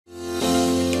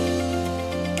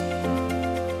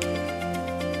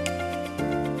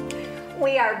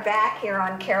we are back here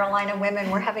on Carolina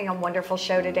Women. We're having a wonderful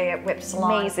show today at Whip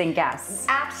Salon. Amazing guests.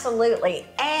 Absolutely.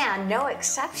 And no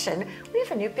exception, we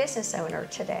have a new business owner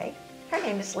today. Her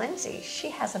name is Lindsay. She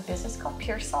has a business called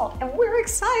Pure Salt, and we're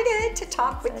excited to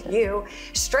talk with you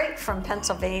straight from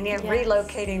Pennsylvania,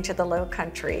 relocating to the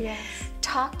Lowcountry. Yes.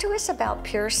 Talk to us about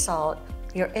Pure Salt,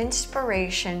 your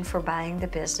inspiration for buying the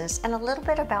business, and a little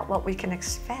bit about what we can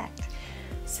expect.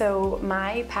 So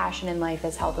my passion in life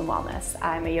is health and wellness.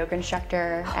 I'm a yoga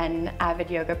instructor and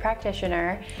avid yoga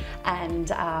practitioner, and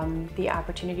the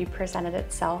opportunity presented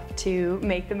itself to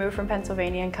make the move from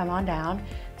Pennsylvania and come on down.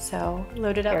 So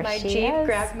loaded up my Jeep,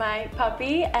 grabbed my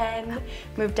puppy, and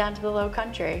moved down to the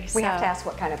Lowcountry. We have to ask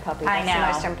what kind of puppy. I That's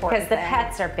the most know, important because the thing.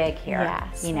 pets are big here.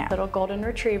 Yes, you know. little golden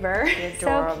retriever.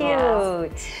 So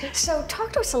cute. So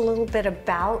talk to us a little bit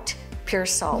about Pure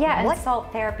Salt. Yeah, and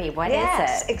salt therapy, what is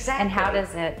it? Exactly. And how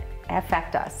does it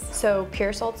affect us? So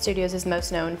Pure Salt Studios is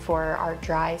most known for our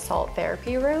dry salt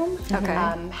therapy room,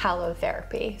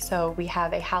 Halotherapy. So we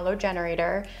have a halo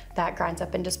generator that grinds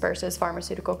up and disperses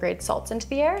pharmaceutical grade salts into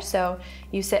the air. So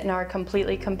you sit in our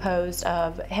completely composed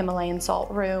of Himalayan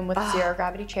salt room with zero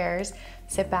gravity chairs,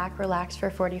 sit back, relax for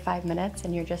 45 minutes,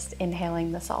 and you're just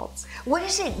inhaling the salts. What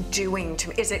is it doing to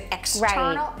me? Is it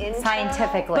external, internal?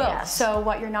 Scientifically. Both. So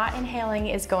what you're not inhaling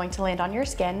is going to land on your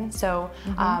skin. So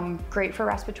great for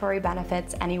respiratory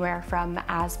benefits, anywhere from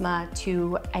asthma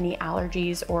to any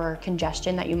allergies or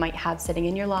congestion that you might have sitting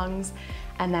in your lungs.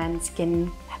 And then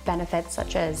skin benefits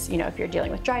such as, you know, if you're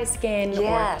dealing with dry skin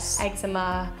or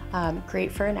eczema,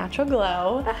 great for a natural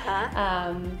glow.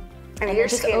 And your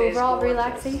just skin overall is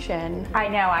relaxation. I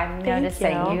know, I'm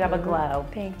noticing you have a glow.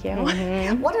 Thank you.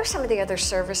 What are some of the other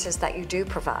services that you do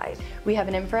provide? We have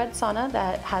an infrared sauna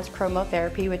that has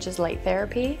Chromotherapy, which is light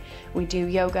therapy. We do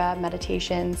yoga,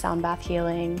 meditation, sound bath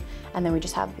healing, and then we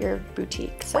just have your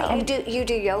boutique. So. Wait, you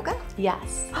do yoga?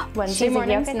 Yes. Wednesday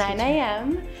mornings, 9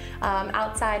 a.m.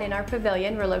 Outside in our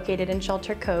pavilion. We're located in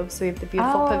Shelter Cove, so we have the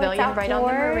beautiful pavilion right on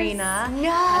the marina. No. And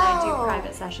I do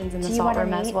private sessions in the salt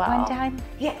room as well. One time?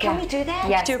 Yeah, can we do that?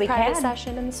 Yes, Do a we private can.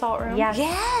 session in the salt room. Yes.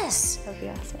 Yes. That'd be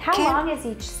awesome. How long is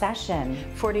each session?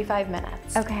 45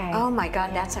 minutes. Okay. Oh my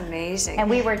God, that's amazing. And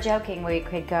we were joking we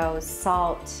could go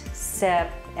salt, sip,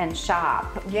 and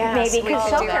shop. Yes, maybe we because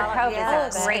could do Shelter all- Cove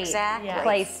yes, is a great exactly.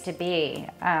 place to be.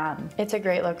 It's a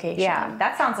great location. Yeah,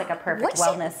 that sounds like a perfect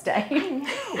wellness day.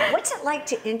 What's it like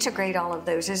to integrate all of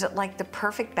those? Is it like the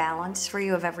perfect balance for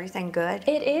you of everything good?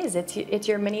 It is. It's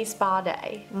your mini spa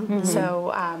day.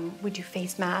 So we do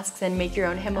face masks and make your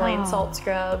own Himalayan salt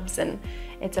scrubs, and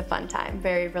it's a fun time.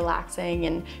 Very relaxing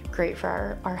and great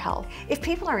for our health. If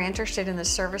people are interested in the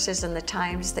services and the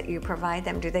times that you provide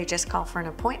them, do they just call for an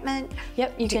appointment?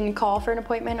 Yep, you can call for an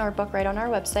appointment or book right on our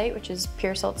website, which is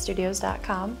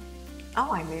puresaltstudios.com.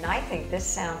 Oh, I mean, I think this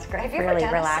sounds great. Have you Really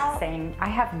ever done a salt? relaxing. I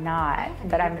have not,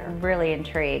 but I'm really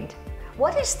intrigued.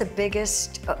 What is the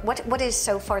biggest, what is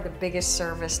so far the biggest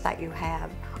service that you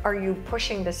have? Are you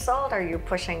pushing the salt? Are you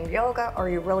pushing yoga? Are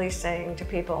you really saying to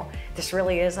people, this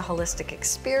really is a holistic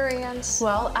experience?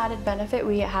 Well, added benefit,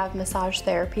 we have massage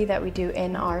therapy that we do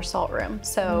in our salt room.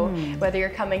 So whether you're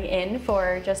coming in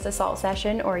for just a salt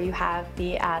session or you have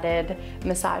the added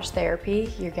massage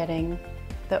therapy, you're getting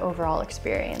the overall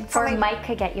experience. Or Mike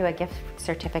could get you a gift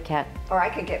certificate. Or I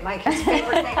could get Mike his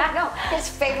favorite thing. No, his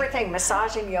favorite thing,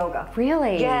 massage and yoga.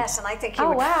 Really? Yes, and I think he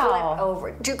would flip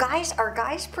over. Are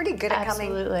guys pretty good at coming?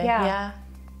 Absolutely, yeah.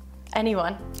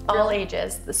 Anyone, all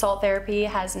ages. The salt therapy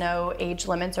has no age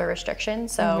limits or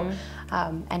restrictions, so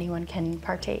anyone can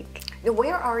partake.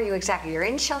 Where are you exactly? You're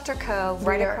in Shelter Cove,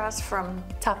 right across from?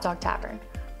 Top Dog Tavern.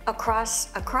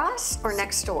 Across or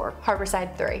next door?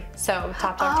 Harbourside 3. So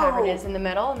Top Dog Tavern is in the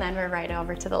middle, and then we're right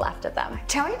over to the left of them.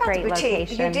 Tell me about Great the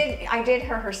boutique. location. I did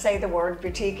hear her say the word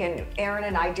boutique, and Erin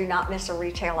and I do not miss a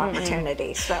retail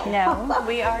opportunity. So No.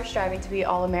 We are striving to be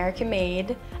all American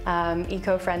made,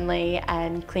 eco-friendly,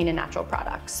 and clean and natural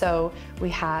products. So we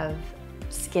have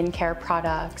skincare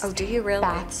products. Oh, do you really?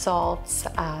 Bath salts,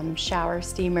 shower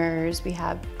steamers. We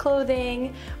have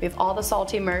clothing. We have all the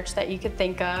salty merch that you could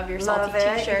think of. Your salty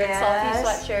t-shirts, salty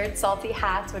sweatshirts, salty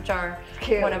hats, which are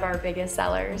one of our biggest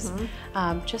sellers.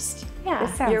 This your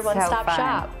sounds one-stop so fun.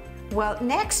 shop. Well,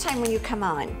 next time when you come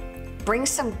on, bring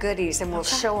some goodies and we'll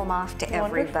show them off to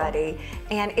everybody.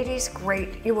 And it is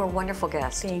great. You were a wonderful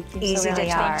guest. Thank you. Easy so to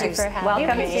much. talk Thank you to. for having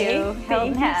Welcome me. to Hilton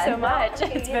Thank you Head. so much.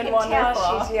 It's been You can wonderful.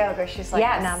 tell she's yoga. She's like,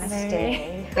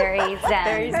 namaste. Very zen.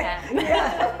 Very zen.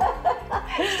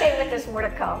 Stay with us, more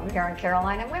to come here on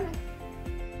Carolina Women.